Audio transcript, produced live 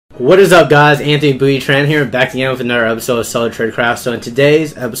What is up, guys? Anthony Booty Tran here, back again with another episode of Seller Trade Craft. So in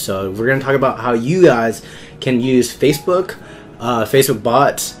today's episode, we're going to talk about how you guys can use Facebook, Facebook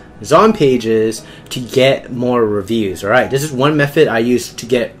bots, Zonpages to get more reviews. Alright, this is one method I use to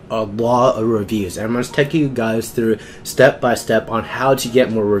get a lot of reviews. And I'm going to take you guys through step by step on how to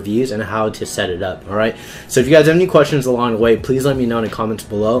get more reviews and how to set it up. Alright, so if you guys have any questions along the way, please let me know in the comments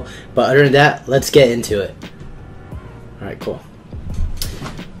below. But other than that, let's get into it. Alright, cool.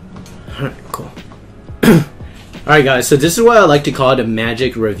 Alright, cool. Alright guys, so this is what I like to call the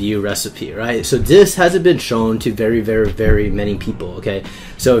magic review recipe, right? So this hasn't been shown to very many people, okay?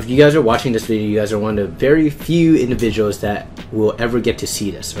 So if you guys are watching this video, you guys are one of the very few individuals that will ever get to see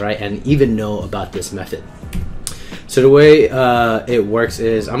this, right? And even know about this method. So the way it works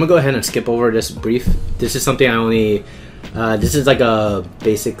is, I'm gonna go ahead and skip over this brief. This is something I only this is like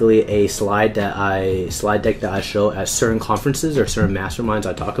basically a slide deck that I show at certain conferences or certain masterminds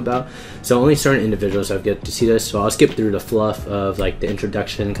I talk about. So only certain individuals have get to see this. So I'll skip through the fluff of like the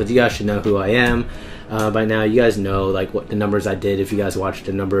introduction because you guys should know who I am by now. You guys know like what the numbers I did. If you guys watched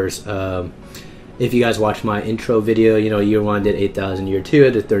the numbers, if you guys watched my intro video, you know, year 1 did 8,000, year 2 I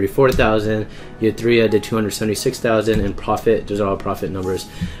did 34,000, year 3 I did 276,000, and profit, those are all profit numbers.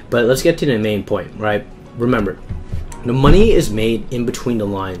 But let's get to the main point, right? Remember, the money is made in between the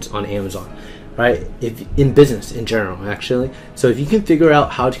lines on Amazon, right? If in business in general, actually. So if you can figure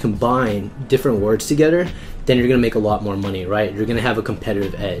out how to combine different words together, then you're gonna make a lot more money, right? You're gonna have a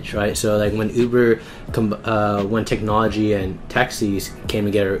competitive edge, right? So like when when technology and taxis came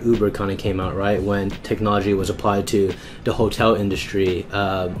together, Uber kind of came out, right? When technology was applied to the hotel industry,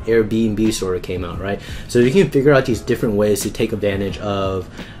 Airbnb sort of came out, right? So if you can figure out these different ways to take advantage of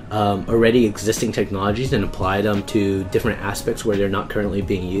already existing technologies and apply them to different aspects where they're not currently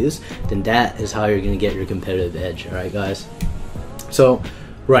being used, then that is how you're going to get your competitive edge. All right, guys. So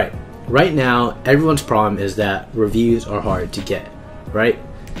right now everyone's problem is that reviews are hard to get, right?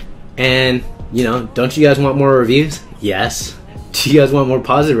 And you know, don't you guys want more reviews? Yes. Do you guys want more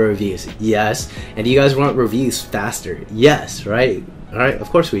positive reviews? Yes. And do you guys want reviews faster? Yes, right? Alright, of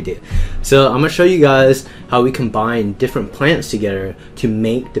course we do. So I'm going to show you guys how we combine different plants together to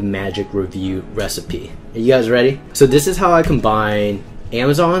make the magic review recipe. Are you guys ready? So this is how I combine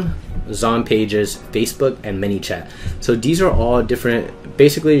Amazon, Zonpages, Facebook, and ManyChat. So these are all different.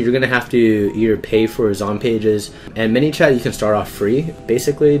 Basically, you're going to have to either pay for Zonpages, and ManyChat you can start off free,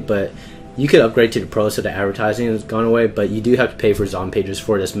 basically, but you could upgrade to the Pro so the advertising has gone away, but you do have to pay for Zonpages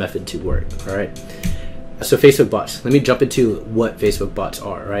for this method to work. Alright. So Facebook bots. Let me jump into what Facebook bots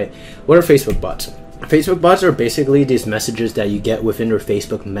are, right? What are Facebook bots? Facebook bots are basically these messages that you get within your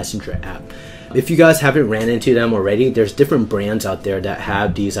Facebook Messenger app. If you guys haven't ran into them already, there's different brands out there that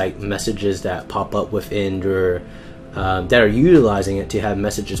have these like messages that pop up within your that are utilizing it to have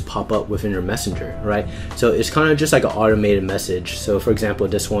messages pop up within your Messenger, right? So it's kind of just like an automated message. So for example,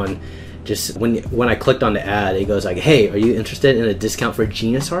 this one, just when I clicked on the ad, it goes like, hey, are you interested in a discount for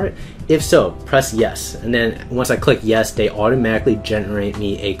Genius Art? If so, press yes. And then once I click yes, they automatically generate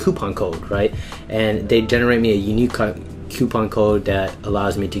me a coupon code, right? And they generate me a unique coupon code that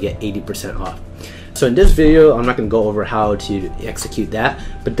allows me to get 80% off. So in this video, I'm not going to go over how to execute that,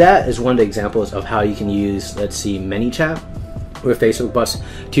 but that is one of the examples of how you can use, let's see, ManyChat with Facebook bots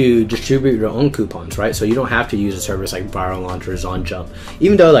to distribute your own coupons, right? So you don't have to use a service like Viral Launch or ZonJump,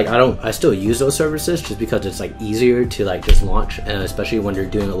 even though like I still use those services just because it's like easier to like just launch, and especially when you're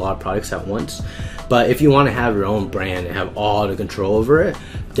doing a lot of products at once. But if you want to have your own brand and have all the control over it,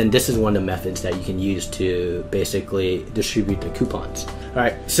 then this is one of the methods that you can use to basically distribute the coupons. All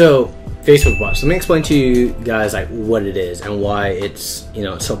right, so Facebook bots. Let me explain to you guys like what it is and why it's, you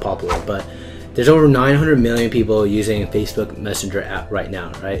know, so popular. But there's over 900 million people using Facebook Messenger app right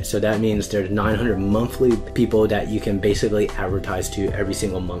now, right? So that means there's 900 monthly people that you can basically advertise to every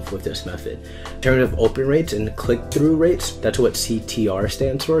single month with this method. In terms of open rates and click-through rates, that's what CTR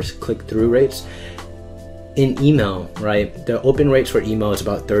stands for, click-through rates. In email, right, the open rates for email is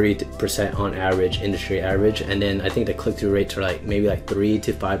about 30% on average, industry average, and then I think the click-through rates are like maybe like 3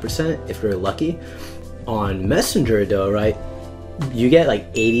 to 5% if you're lucky. On Messenger though, right, you get like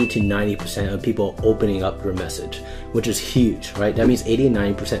 80 to 90% of people opening up your message, which is huge, right? That means 80 to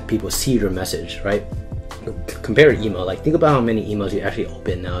 90% people see your message, right? Compare to email, like think about how many emails you actually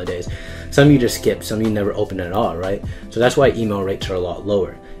open nowadays. Some you just skip, some you never open at all, right? So that's why email rates are a lot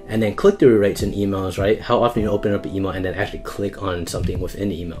lower. And then click-through rates in emails, right? How often you open up an email and then actually click on something within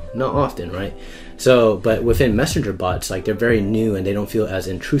the email? Not often, right? So, but within Messenger bots, like they're very new and they don't feel as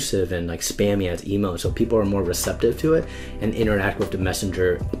intrusive and like spammy as email. So people are more receptive to it and interact with the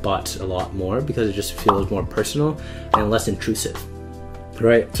Messenger bots a lot more because it just feels more personal and less intrusive.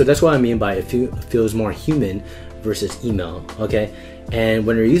 right? So that's what I mean by it feels more human versus email, okay? And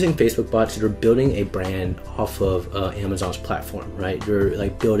when you're using Facebook bots, you're building a brand off of Amazon's platform, right? You're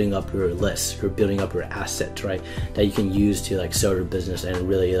like building up your list, you're building up your assets, right? That you can use to like sell your business and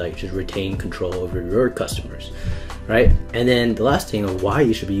really like just retain control over your customers, right? And then the last thing of why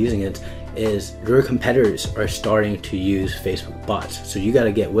you should be using it is your competitors are starting to use Facebook bots. So you got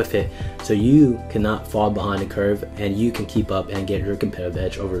to get with it so you cannot fall behind the curve and you can keep up and get your competitive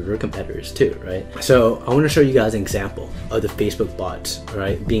edge over your competitors too, right? So I want to show you guys an example of the Facebook bots,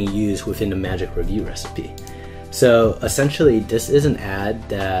 right, being used within the magic review recipe. So essentially this is an ad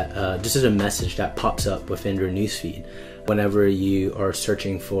that, this is a message that pops up within your newsfeed whenever you are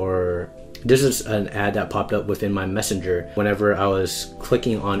searching for. This is an ad that popped up within my messenger whenever I was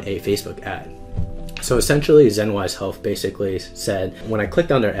clicking on a Facebook ad. So essentially ZenWise Health basically said, when I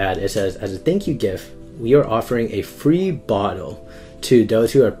clicked on their ad, it says, as a thank you gift, we are offering a free bottle to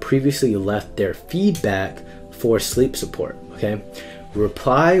those who have previously left their feedback for sleep support, okay?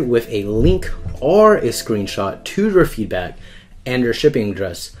 Reply with a link or a screenshot to your feedback and your shipping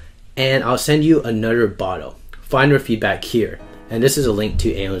address, and I'll send you another bottle. Find your feedback here. And this is a link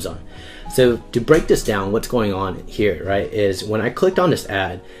to Amazon. So to break this down, what's going on here, right, is when I clicked on this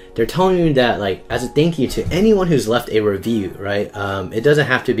ad, they're telling me that like as a thank you to anyone who's left a review, right? It doesn't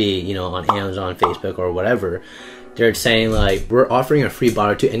have to be, you know, on Amazon, Facebook, or whatever. They're saying like we're offering a free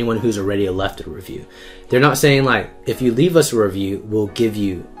bottle to anyone who's already left a review. They're not saying like if you leave us a review, we'll give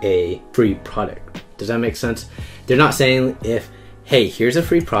you a free product. Does that make sense? They're not saying hey, here's a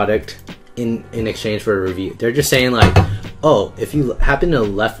free product in exchange for a review. They're just saying like, oh, if you happen to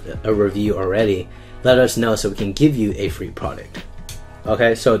left a review already, let us know so we can give you a free product.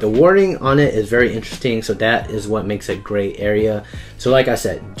 Okay, so the wording on it is very interesting, so that is what makes a gray area. So like I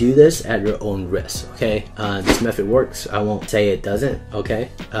said, do this at your own risk, okay? This method works. I won't say it doesn't, okay?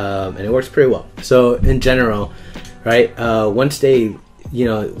 And it works pretty well. So in general, right, once they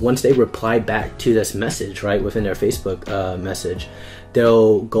reply back to this message, right, within their Facebook message,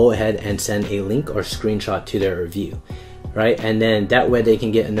 they'll go ahead and send a link or screenshot to their review, right? And then that way they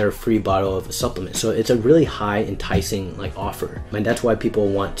can get another free bottle of a supplement. So it's a really high enticing like offer, and that's why people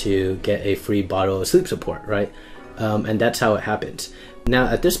want to get a free bottle of sleep support, right? And that's how it happens. Now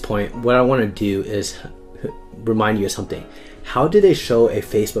at this point, what I want to do is remind you of something. How do they show a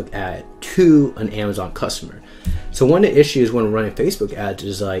Facebook ad to an Amazon customer? So one of the issues when running Facebook ads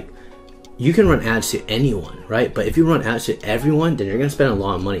is like, you can run ads to anyone, right? But if you run ads to everyone, then you're gonna spend a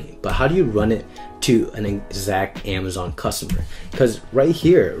lot of money. But how do you run it to an exact Amazon customer? Because right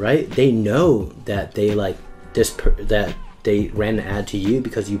here, right, they know that they like that they ran an ad to you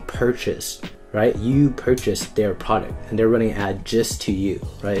because you purchased, right? You purchased their product and they're running an ad just to you,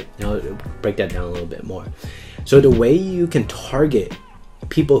 right? Now I'll break that down a little bit more. So the way you can target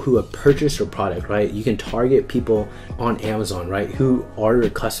people who have purchased your product, right? You can target people on Amazon, right, who are your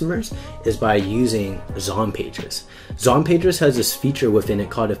customers, is by using Zonpages. Zonpages has this feature within it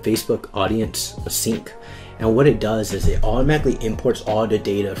called a Facebook audience sync. And what it does is it automatically imports all the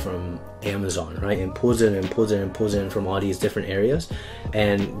data from Amazon, right? And pulls it in from all these different areas.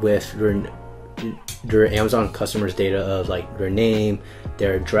 And with your Amazon customers' data of like their name,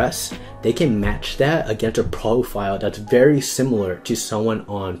 their address, they can match that against a profile that's very similar to someone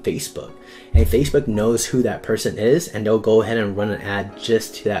on Facebook. And Facebook knows who that person is, and they'll go ahead and run an ad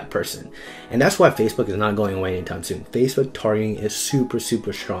just to that person. And that's why Facebook is not going away anytime soon. Facebook targeting is super,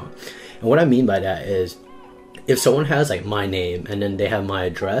 super strong. And what I mean by that is, if someone has like my name and then they have my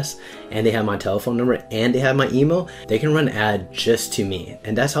address and they have my telephone number and they have my email, they can run an ad just to me.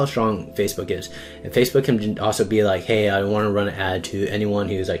 And that's how strong Facebook is. And Facebook can also be like, hey, I want to run an ad to anyone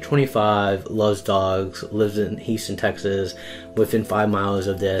who's like 25, loves dogs, lives in Houston, Texas, within 5 miles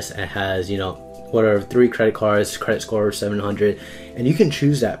of this, and has, you know, whatever, 3 credit cards, credit score 700, and you can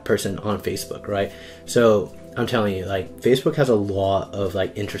choose that person on Facebook, right? So I'm telling you, like, Facebook has a lot of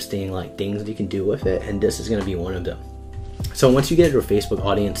like interesting like things that you can do with it, and this is going to be one of them. So once you get your Facebook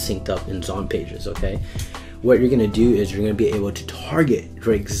audience synced up in Zonpages, okay, what you're going to do is you're going to be able to target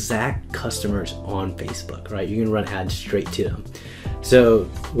your exact customers on Facebook, right? You can run ads straight to them. So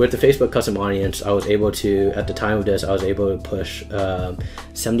with the Facebook custom audience, I was able to, at the time of this, I was able to push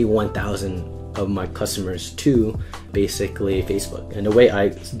 71,000 of my customers to basically Facebook. And the way I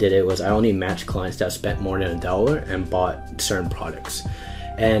did it was I only matched clients that spent more than $1 and bought certain products.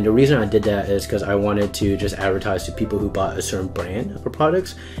 And the reason I did that is because I wanted to just advertise to people who bought a certain brand of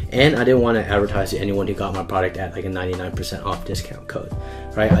products, and I didn't want to advertise to anyone who got my product at like a 99% off discount code,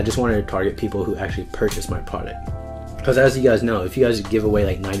 right? I just wanted to target people who actually purchased my product. Because as you guys know, if you guys give away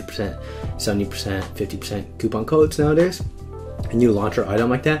like 90%, 70%, 50% coupon codes nowadays, and you launch your item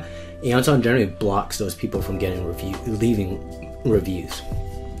like that, Amazon generally blocks those people from leaving reviews.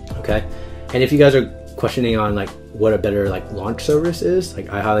 Okay, and if you guys are questioning on like what a better like launch service is, like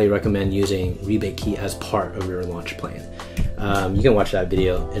I highly recommend using Rebate Key as part of your launch plan. You can watch that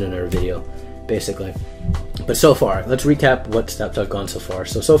video in another video, basically. But so far, let's recap what steps I've gone so far.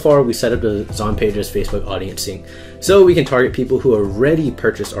 So far we set up the Zonpages Facebook audience sync, so we can target people who already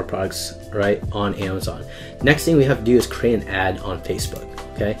purchased our products right on Amazon. Next thing we have to do is create an ad on Facebook.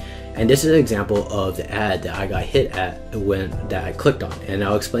 Okay, and this is an example of the ad that I got hit at that I clicked on, and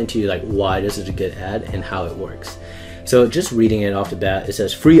I'll explain to you like why this is a good ad and how it works. So just reading it off the bat, it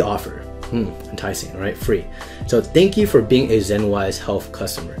says free offer. Enticing, right? Free. So thank you for being a ZenWise Health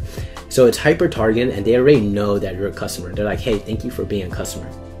customer. So it's hyper targeted, and they already know that you're a customer. They're like, hey, thank you for being a customer.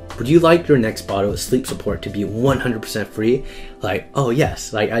 Would you like your next bottle of sleep support to be 100% free? Like, oh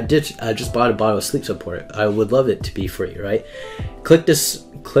yes, like I just bought a bottle of sleep support. I would love it to be free, right? Click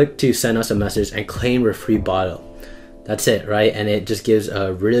to send us a message and claim your free bottle. That's it, right? And it just gives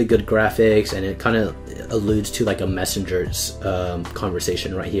really good graphics, and it kind of alludes to like a messenger's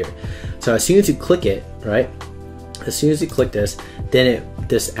conversation right here. So as soon as you click it, right? As soon as you click this, then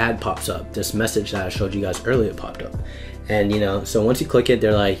this ad pops up. This message that I showed you guys earlier popped up. And so once you click it,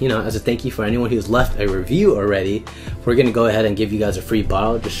 they're like, as a thank you for anyone who's left a review already, we're gonna go ahead and give you guys a free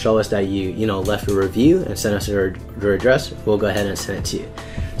bottle. Just show us that you left a review and send us your address. We'll go ahead and send it to you.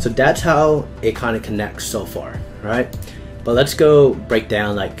 So that's how it kind of connects so far, right? But let's go break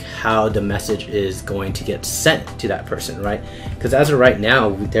down like how the message is going to get sent to that person, right? Because as of right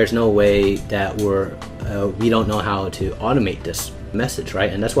now, there's no way that we don't know how to automate this message,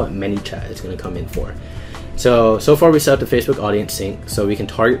 right? And that's what ManyChat is going to come in for. So far we set up the Facebook audience sync, so we can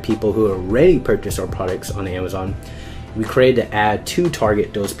target people who already purchased our products on Amazon. We created the ad to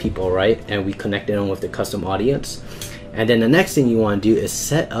target those people, right? And we connected them with the custom audience. And then the next thing you want to do is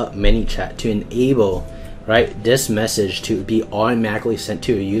set up ManyChat to enable, right, this message to be automatically sent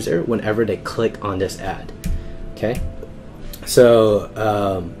to a user whenever they click on this ad. Okay, so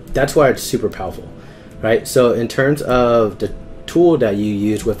that's why it's super powerful, right? So in terms of the tool that you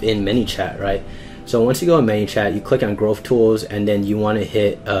use within ManyChat, right? So once you go in ManyChat, you click on growth tools, and then you want to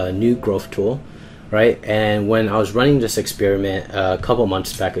hit a new growth tool, right? And when I was running this experiment a couple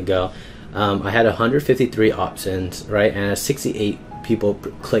months back ago, I had 153 options, right? And 68 people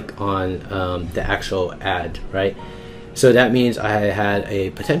click on the actual ad, right? So that means I had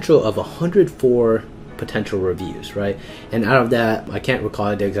a potential of 104 potential reviews, right? And out of that, I can't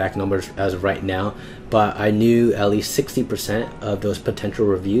recall the exact numbers as of right now, but I knew at least 60% of those potential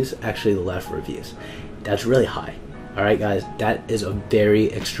reviews actually left reviews. That's really high. All right, guys, that is a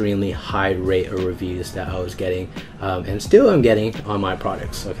very extremely high rate of reviews that I was getting, and still am getting on my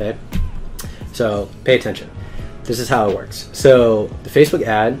products. Okay, so pay attention. This is how it works. So the Facebook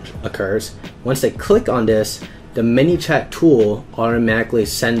ad occurs. Once they click on this, the ManyChat tool automatically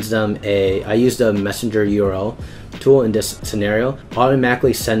sends them I use the messenger URL tool in this scenario,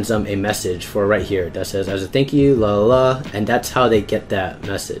 automatically sends them a message for right here that says, as a thank you, la la la, and that's how they get that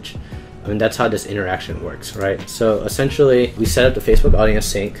message. I mean, that's how this interaction works, right? So essentially, we set up the Facebook audience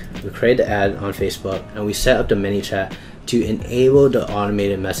sync, we create the ad on Facebook, and we set up the ManyChat to enable the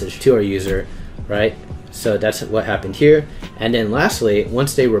automated message to our user, right? So that's what happened here. And then lastly,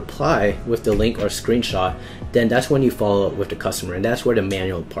 once they reply with the link or screenshot, then that's when you follow up with the customer, and that's where the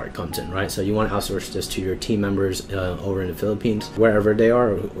manual part comes in, right? So you want to outsource this to your team members over in the Philippines, wherever they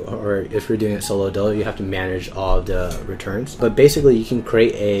are, or if you're doing it solo dolo, you have to manage all the returns. But basically, you can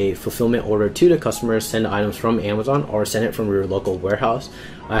create a fulfillment order to the customer, send items from Amazon, or send it from your local warehouse.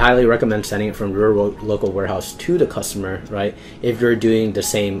 I highly recommend sending it from your local warehouse to the customer, right? If you're doing the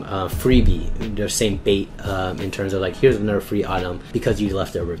same freebie, the same bait in terms of like, here's another free item because you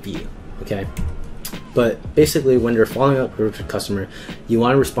left a review, okay? But basically, when you're following up with a customer, you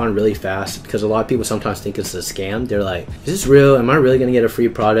want to respond really fast, because a lot of people sometimes think it's a scam. They're like, is this real? Am I really going to get a free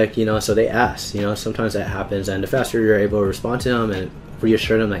product? So they ask, sometimes that happens. And the faster you're able to respond to them and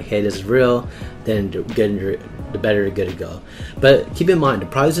reassure them like, hey, this is real, then the better you're good to go. But keep in mind, the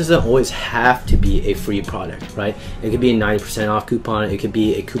price doesn't always have to be a free product, right? It could be a 90% off coupon. It could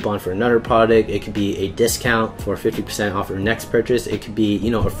be a coupon for another product. It could be a discount for 50% off your next purchase. It could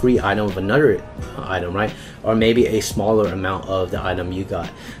be, a free item of another item, right? Or maybe a smaller amount of the item you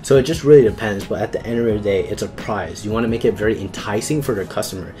got. So it just really depends. But at the end of the day, it's a prize. You want to make it very enticing for the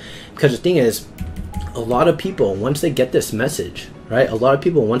customer, because the thing is, a lot of people, once they get this message, right? A lot of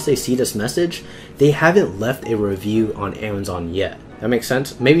people, once they see this message, they haven't left a review on Amazon yet. That makes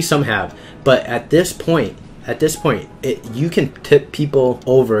sense? Maybe some have, but at this point, at this point, you can tip people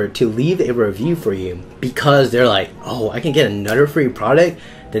over to leave a review for you because they're like, oh, I can get another free product.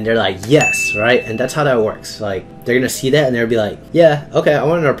 Then they're like, yes, right? And that's how that works. Like, they're gonna see that and they'll be like, yeah, okay, I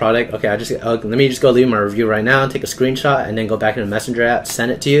want another product. Okay, let me just go leave my review right now, take a screenshot, and then go back in the Messenger app, send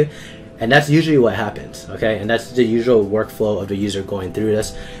it to you. And that's usually what happens, okay? And that's the usual workflow of the user going through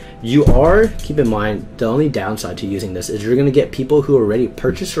this. You are, keep in mind, the only downside to using this is you're gonna get people who already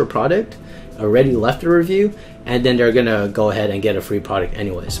purchased your product, already left a review, and then they're gonna go ahead and get a free product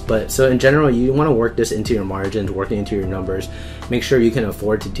anyways. But so in general, you want to work this into your margins, working into your numbers, make sure you can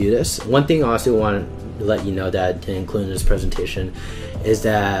afford to do this. One thing I also want to let you know that to include in this presentation is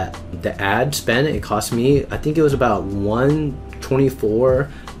that the ad spend, it cost me, I think it was about $124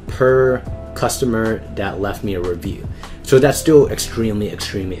 per customer that left me a review. So that's still extremely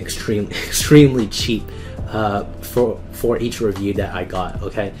cheap for each review that I got,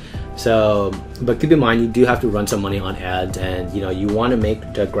 okay? So, but keep in mind, you do have to run some money on ads, and you want to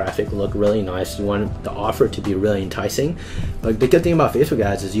make the graphic look really nice. You want the offer to be really enticing. But the good thing about Facebook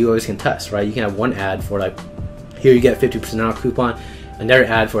ads is you always can test, right? You can have one ad for like, here you get 50% off coupon, another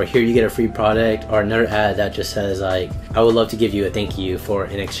ad for here you get a free product, or another ad that just says like, I would love to give you a thank you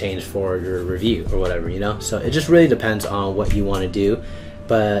in exchange for your review or whatever, So it just really depends on what you want to do.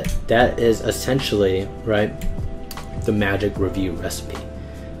 But that is essentially, right, the magic review recipe.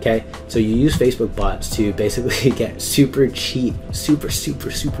 Okay, so you use Facebook bots to basically get super cheap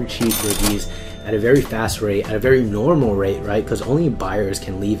reviews at a very fast rate, at a very normal rate, right? Because only buyers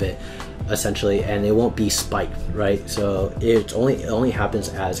can leave it essentially, and it won't be spiked, right? So it only happens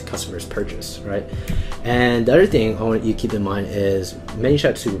as customers purchase, right? And the other thing I want you to keep in mind is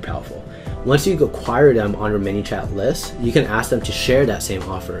ManyChat is super powerful. Once you acquire them on your ManyChat list, you can ask them to share that same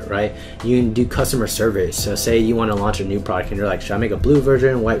offer, right? You can do customer surveys. So say you want to launch a new product and you're like, should I make a blue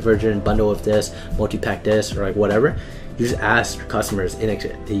version, white version, bundle with this, multi-pack this, or like whatever? You just ask customers,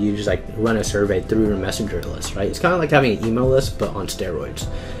 you just like run a survey through your Messenger list, right? It's kind of like having an email list, but on steroids.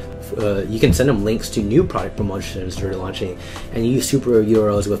 You can send them links to new product promotions they're launching, and you use super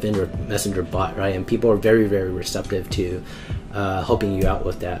URLs within your Messenger bot, right? And people are very receptive to helping you out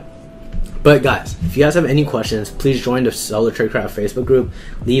with that. But guys, if you guys have any questions, please join the Solo Tradecraft Facebook group.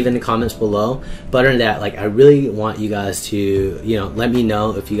 Leave in the comments below. But other than that, like, I really want you guys to, let me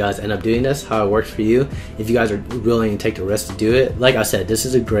know if you guys end up doing this, how it works for you. If you guys are willing to take the risk to do it. Like I said, this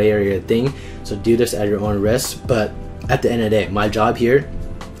is a gray area thing, so do this at your own risk. But at the end of the day, my job here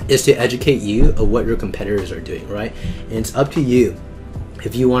is to educate you of what your competitors are doing, right? And it's up to you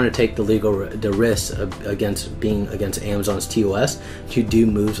if you want to take the risk against Amazon's TOS to do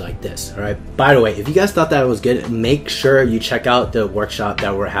moves like this. All right. By the way, if you guys thought that was good, make sure you check out the workshop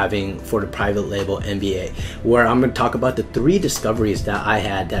that we're having for the private label MBA, where I'm going to talk about the 3 discoveries that I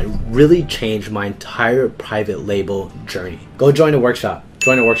had that really changed my entire private label journey. Go join the workshop.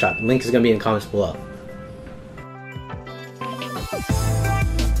 Link is going to be in the comments below.